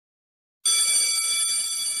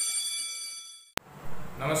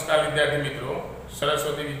નમસ્કાર વિદ્યાર્થી મિત્રો,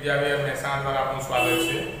 સરસ્વતી વિદ્યાલય મહેસાણા દ્વારા આપનું સ્વાગત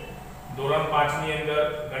છે। ધોરણ 5 ની અંદર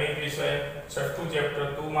ગણિત વિષય છઠ્ઠું ચેપ્ટર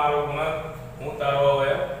તું મારો ગુણક હું તારો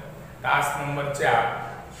અવયવ ટાસ્ક નંબર 4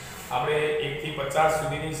 આપણે 1 થી 50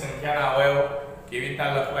 સુધીની સંખ્યાના અવયવ કેવી રીતના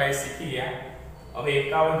લખવા એ શીખી ગયા। હવે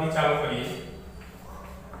 51 થી ચાલુ કરીએ।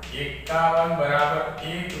 51 બરાબર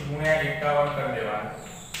 1 ગુણ્યા 51 કરી દેવાનું,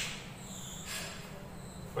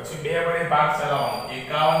 પછી 2 વડે ભાગ ચલાવવાનો,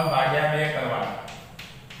 51 ભાગ્યા 2 કરવાનો।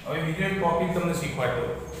 હવે બીજો એક ટોપિક તમને શીખવાડો,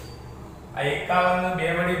 આ 51 ને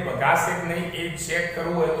 2 વડે ભગાશે કે નહીં એ ચેક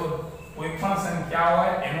કરવું હોય તો કોઈ પણ સંખ્યા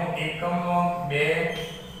હોય એનો એકમનો અંક 2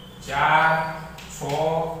 4 6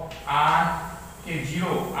 8 કે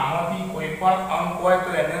 0 આમાંથી કોઈ પણ અંક હોય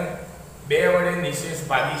તો એને 2 વડે નિશેષ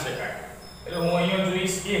ભાગી શકાય। એટલે હું અહીંયા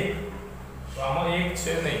જોઈશ 1 તો આમાં 1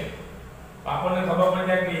 છે નહીં, આપણને ખબર પડી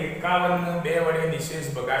જાય કે 51 ને 2 વડે નિશેષ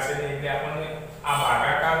ભગાશે નહીં, એટલે આપણને આ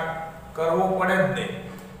ભાગાકાર કરવો પડે જ નહીં,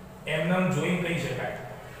 એમનેમ જોઈ કહી શકાય।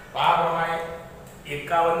 તો આ પ્રમાણે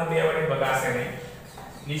 51 ને 2 વડે ભગાશે નહીં,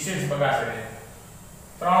 નિશેષ ભગાશે નહીં।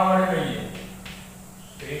 3 વડે લઈએ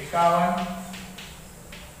તો 51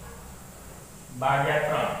 ભાગ્યા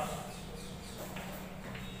 3,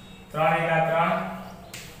 3 એકા 3,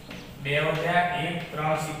 2 વધ્યા 1,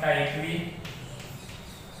 3 સીતા 21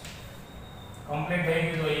 કમ્પ્લીટ થઈ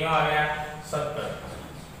ગયું। તો અહીંયા આવ્યા 17।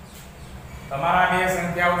 તમારા બે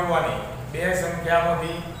સંખ્યાઓ જોવાની, બે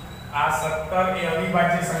સંખ્યામાંથી આ 17 એ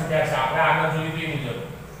અવિભાજ્ય સંખ્યા છે, આપણે આગળ જોયું તે મુજબ।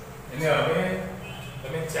 એટલે હવે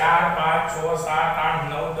તમે 4 5 6 7 8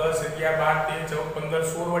 9 10 11 12 13 14 15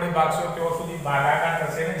 16 વડે ભાગશો ત્યાં સુધી ભાગાકાર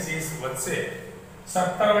થશે ને શેષ વધશે।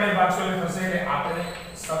 17 વડે ભાગશો એટલે થશે, એટલે આપણે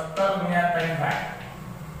 17 ગુણ્યા 3 થાય।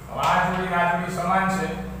 હવે આ જોડી સમાન છે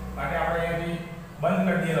માટે આપણે અહીંથી બંધ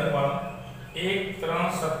કરી દઈએ લખવાનું, 1 3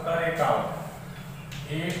 17 51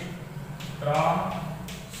 1 3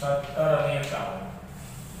 17 અને 51।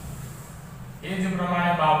 એ જ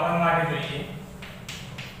પ્રમાણે 52 માટે જોઈએ,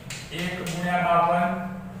 1 ગુણ્યા 52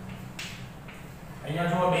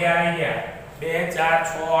 અહીંયા જો 2 આવી ગયા, 2 4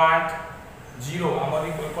 6 8 0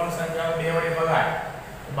 આમાંથી કોઈ પણ સંખ્યા 2 વડે ભગાય,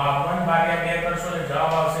 52 ભાગ્યા 2 કરશો એટલે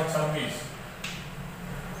જવાબ આવશે 26।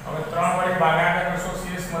 હવે 3 વડે ભાગાકાર કરશો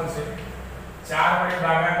શેષ મળશે, 4 વડે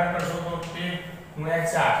ભાગાકાર કરશો તો 13 ગુણ્યા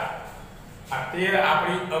 4, આ 13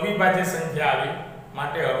 આપણી અવિભાજ્ય સંખ્યા આવી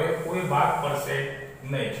માટે હવે કોઈ ભાગ પડશે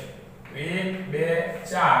નહીં। 1 2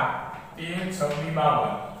 4 13 26 52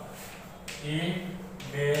 1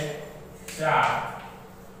 2 4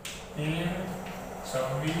 13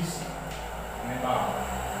 26 અને 52।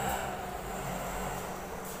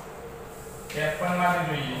 53 માટે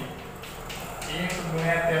જોઈએ, 1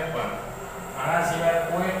 ગુણ્યા 53 આના સિવાય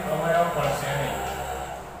કોઈ અવયવ પડશે નહીં,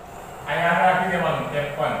 આ યાદ રાખી દેવાનું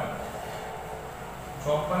 53।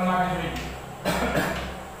 54 માટે જોઈએ,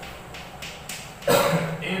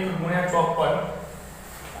 1 ગુણ્યા 54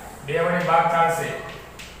 2 વડે ભાગ ચાલશે,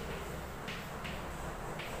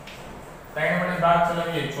 3 વડે ભાગ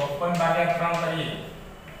ચલાવીએ, 54 ભાગ્યા 3 કરીએ,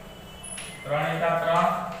 3 એકા 3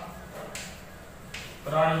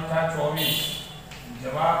 3 એકા 24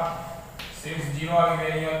 જવાબ શેષ 0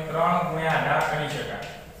 આવી ગયો। 3 ગુણ્યા 18 કરી શકાય।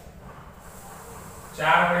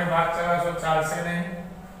 4 વડે ભાગ ચલાવશો ચાલશે નહીં,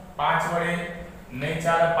 5 વડે નહીં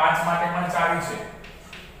ચાલે, 5 માટે પણ ચાલી છે।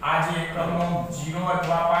 આ જે એકમનો 0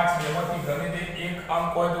 અથવા 5 બેમાંથી ગમે તે એક અંક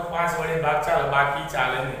હોય તો 5 વડે ભાગ ચાલે, બાકી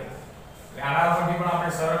ચાલે નહીં। એટલે આના પરથી પણ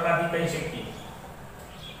આપણે સરળતાથી કહી શકીએ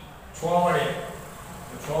 6 વડે,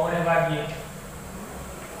 તો 6 વડે ભાગીએ,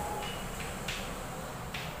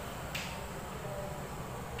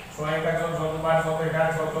 6 એકા 14 12 16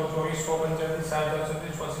 18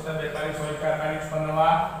 24 25 35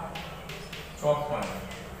 46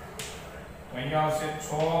 અહીંયા આવશે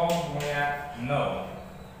 6 ગુણ્યા 9,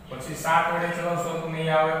 પછી 7 વડે ચલાવશો તો નહીં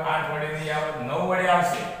આવે, 8 વડે નહીં આવે, 9 વડે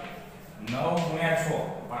આવશે, 9 ગુણ્યા 6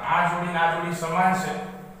 પણ આ જોડી ના જોડી સમાન છે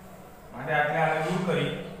માટે આપણે આને દૂર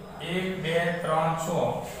કરી 1 2 3 6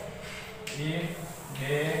 1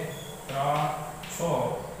 2 3 6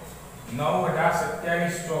 9 18 27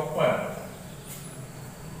 54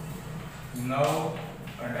 9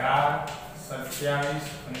 18 27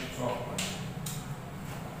 અને 54।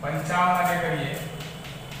 55 માટે કરીએ,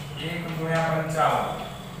 1 ગુણ્યા 55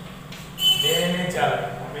 2 નહીં ચાલે,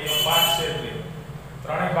 હવે 5 છે એટલે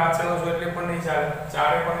 3 ભાગ ચલાવશો એટલે પણ નહીં ચાલે,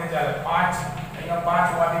 4 પણ નહીં ચાલે, 5 અહીંયા 5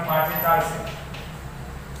 હોવાથી 5 એ ચાલશે।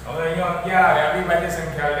 હવે અહીંયા 11 આવે, અવિભાજ્ય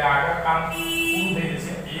સંખ્યા એટલે આગળ કામ પૂરું થઈ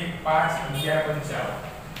જશે, 1 5 11 55।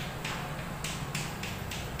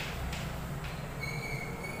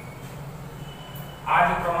 આ જ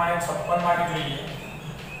પ્રમાણે 56 માટે જોઈએ,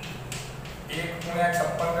 1 ગુણ્યા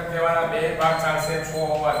 56 કરી દેવાના, 2 ભાગ ચાલશે 6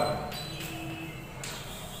 હોવાથી,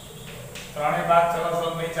 ત્રણે ભાગ ચલો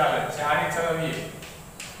નહીં ચાલે, 4 × 6 20,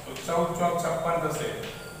 તો 14 × 4 = 56 થશે,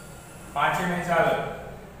 5 નહીં ચાલે,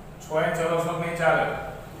 6 ચલો નહીં ચાલે,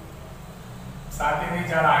 7 નહીં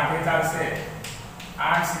ચાલે, 8 ચાલશે,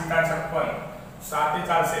 8 × 56, 7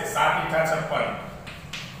 ચાલશે, 7 × 56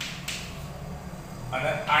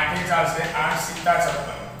 અને 8 ચાલશે, 8 ×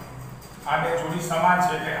 56. આ બે જોડી સમાન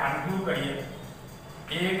છે એટલે આને દૂર કરીએ.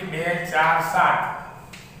 1 2 4 7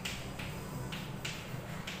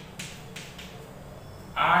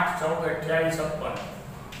 8 14 28 56.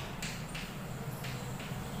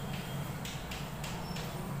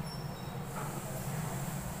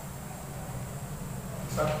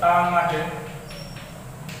 57 માટે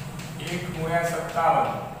 1 × 57,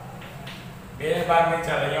 બે ભાગ નહીં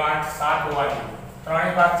ચાલે, અહીંયા 8 7 હોવા જોઈએ,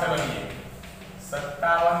 ત્રણે ભાગ ચલાવીએ.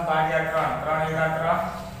 57 / 3, 3 × 3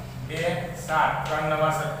 2 7, 3 ×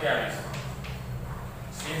 9 27,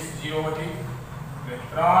 શેષ 0 વધી, એટલે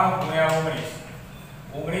 3 × 19.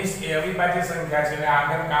 19 એ અવિભાજ્ય સંખ્યા છે એટલે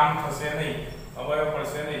આગળ કામ થશે નહીં, અવયવ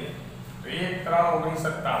પડશે નહીં, તો 1 3 19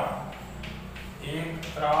 57, 1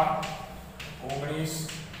 3 19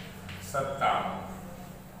 57.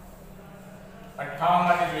 58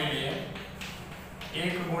 માટે જોઈ લઈએ.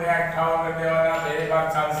 1 × 58 કરી દેવાના, બે ભાગ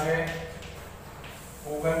ચાલશે,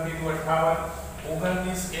 29 × 58.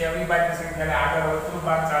 29 એ અવિભાજ્ય સંખ્યા એટલે આગળ વધતું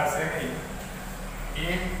ભાગ ચાલશે નહીં.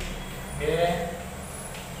 1 2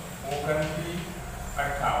 29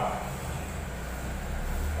 58.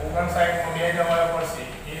 59 માં બે જવાબ પડશે,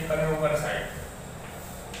 1 અને 59.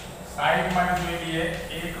 60 માટે જોઈ લઈએ.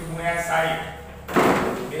 1 × 60,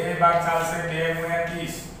 બે ભાગ ચાલશે, 2 ×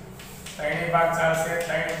 30, ત્રણે ભાગ ચાલશે,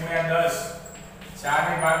 3 × 10,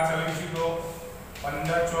 ચારે ભાગ ચલાવીશું તો 15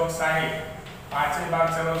 × 4 = 60, પાંચે ભાગ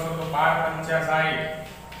ચલાવશો તો 12 × 5 = 60,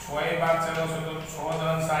 છએ ભાગ ચલાવશો તો 6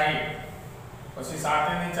 × 60, પછી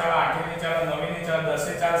 7 નહીં ચાલે, 8 નહીં ચાલે, 9 નહીં ચાલે,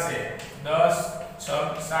 10 ચાલશે, 10 6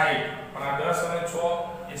 60. પણ આ 10 અને 6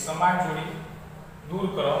 એ સમાન જોડી, દૂર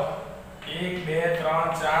કરો. 1 2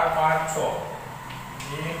 3 4 5 6,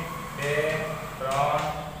 1 2 3 4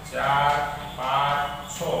 5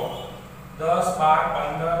 6, 10 12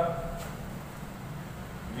 15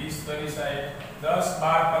 20 30 60, 10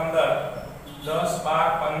 12 15, 10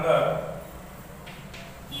 12 15,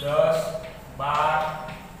 10 12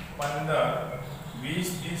 15 20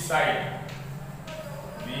 30 60,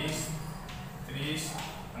 20 30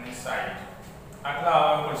 અને 60. આટલા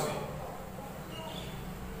અવયવ પડશે.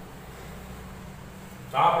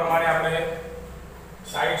 તો આ પ્રમાણે આપણે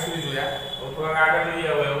 60 સુધી જોયા. તો થોડાક આગળ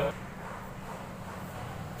જોઈએ અવયવ.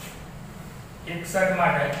 61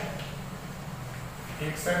 માટે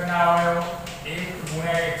 61 ના અવયવ 1 ×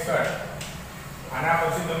 61. આના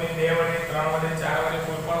પછી તમે 2 વડે 3 વડે 4 વડે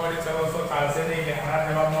કોઈ પણ વડે ચલાવશો ચાલશે નહીં, એટલે આના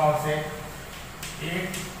જવાબમાં આવશે 1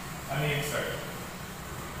 અને 61.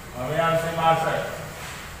 હવે આવશે 62.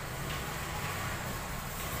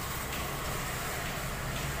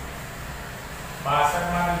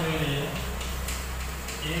 62 માં જોઈ લઈએ.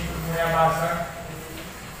 1 × 62,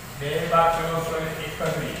 બે ભાગ ચલાવશો એટલે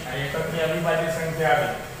 31. આ 31 અવિભાજ્ય સંખ્યા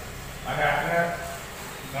આવી અને આપણે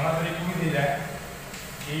ગણતરી પૂરી થઈ જાય.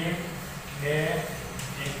 1 2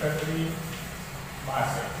 31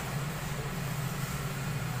 62.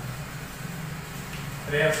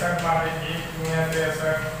 63 માટે 1 ×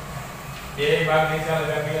 63, બે ભાગ નહીં ચાલે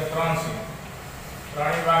એટલે 3 છે,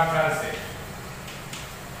 ત્રણે ભાગ ચાલશે.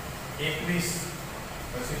 21,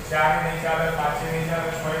 પછી 4 નહીં ચાલે, 5 નહીં ચાલે,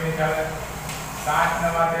 6 નહીં ચાલે, 7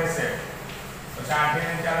 × 9 = 63, પછી 8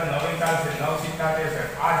 નહીં ચાલે, 9 ચાલશે, 9 × 7 = 63.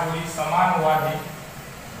 આ જોડી સમાન હોવાથી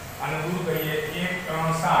આને દૂર કરીએ. 1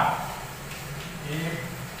 3 7, 1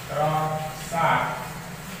 3 7,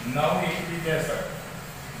 9 21 63,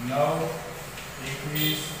 9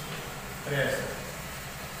 21 63.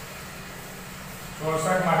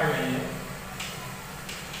 64 માટે લઈએ.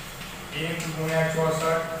 1 ×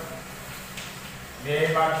 64, બે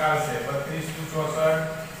ભાગ ચાલશે, 32 × 64,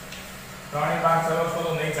 ત્રણે ભાગ ચલાવશો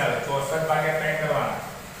તો નહીં ચાલે, 64 / 3 કરવાના,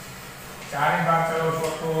 ચારે ભાગ ચલાવશો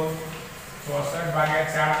તો 64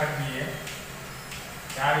 / 4 કરી દઈએ.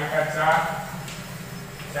 4 × 4,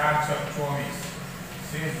 4 × 6 24,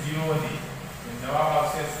 શેષ 0 વધી, જવાબ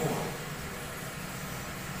આવશે 16.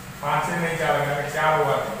 5 નહીં ચાલે એટલે 4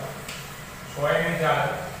 હોવાથી, 6 નહીં ચાલે,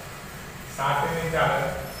 7 નહીં ચાલે,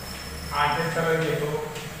 8 ચલાવીએ તો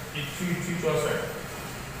 80 64.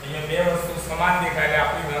 અહીંયા બે વસ્તુ સમાન દેખાય એટલે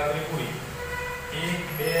આપણી ગણતરી પૂરી. 1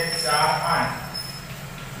 2 4 8,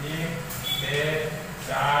 1 2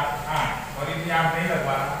 4 8, ફરીથી 8 નહીં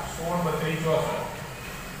લખવાના. 16 32 64,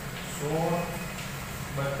 16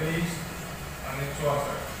 32 અને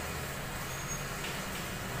 64.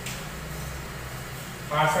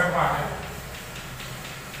 65 માટે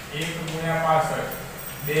 1 ગુણ્યા 65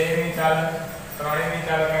 2 ની ચાલે 3 ની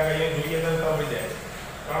ચાલે કારણ કે અહીંયા જોઈએ તો 3 વળી જાય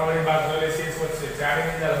 3 વળી ભાગ એટલે શેષ વધશે 4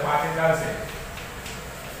 ની ચાલે 5 ની ચાલશે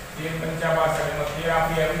 3 પંચા 65 એમાં 13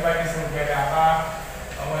 આપણી અવિભાજ્ય સંખ્યા છે આપણા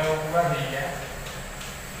અવયવ પૂરા થઈ ગયા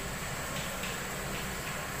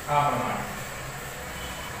આ પ્રમાણે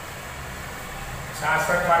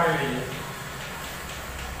 66 માટે લઈએ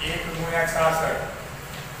 1 ગુણ્યા 66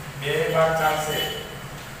 2 ભાગ ચાલશે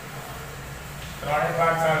 3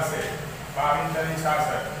 ભાગ ચાલશે 22 તરી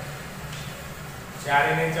 66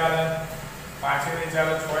 4 ની ચાલે 5 ની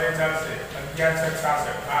ચાલે 6 ની ચાલશે 11 6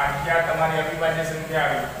 66 આ 11 તમારી અવિભાજ્ય સંખ્યા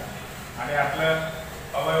આવી અને એટલે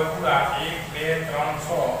અવયવ પૂરા 1 2 3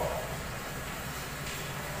 6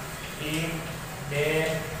 1 2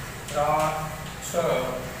 3 6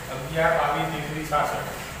 11 22 33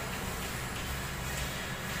 66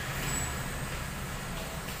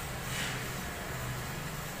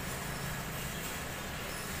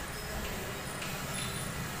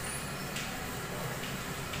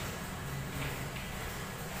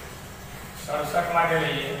 67 માટે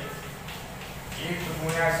લઈએ 1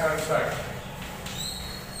 ગુણ્યા 67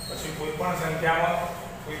 પછી કોઈ પણ સંખ્યામાં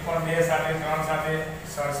કોઈ પણ 2 સાથે 3 સાથે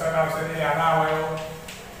 67 આવશે એટલે આના અવયવ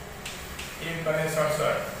 1 અને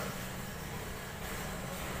 67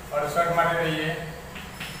 68 માટે લઈએ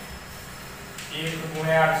 1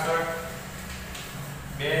 ગુણ્યા 68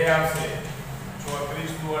 2 આવશે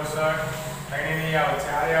 34 દુ 68 3 નહીં આવે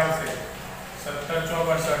 4 આવશે 17 ચોક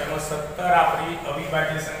 68 એમાં 17 આપણી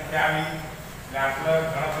અવિભાજ્ય સંખ્યા આવી દાખલા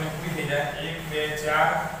ગણતરી પૂરી થઈ જાય 1 2 4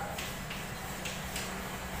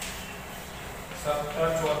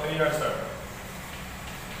 17 34 68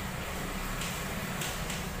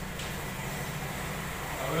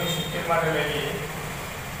 હવે 70 માટે લઈએ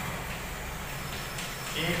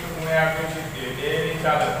 1 ગુણ્યા 70 2 ની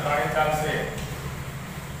ચાલે 3 ની ચાલશે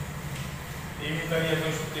એવી કરીએ તો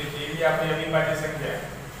 70 એવી આપણી અવિભાજ્ય સંખ્યા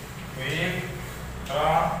 1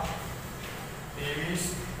 3 23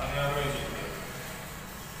 અને હવે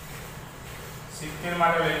 70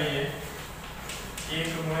 માટે લઈ લઈએ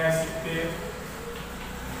 1 ગુણ્યા 70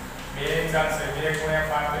 2 ચાલશે 2 ગુણ્યા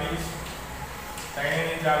 35 3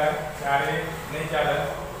 ની ચાલે 4 નહીં ચાલે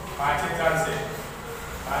 5 ચાલશે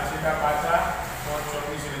 5 કા 5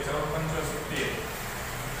 24 એટલે 14 75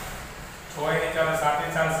 6 ની ચાલે 7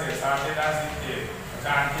 ચાલશે 7 કા 70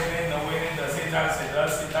 8 ને 9 ને 10 ચાલશે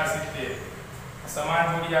 10 સીતા 70 સમાન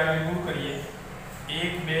જોડી આવેલી દૂર કરીએ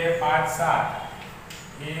 1 2 5 7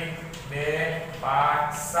 1 2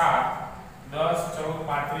 5 7 10 14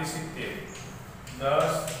 35 70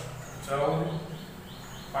 10 14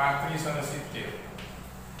 35 અને 70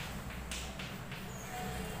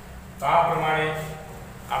 તો આ પ્રમાણે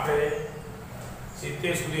આપણે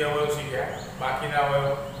 70 સુધી અવયવ શીખ્યા બાકીના અવયવ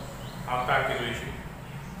આવતા જોઈશું.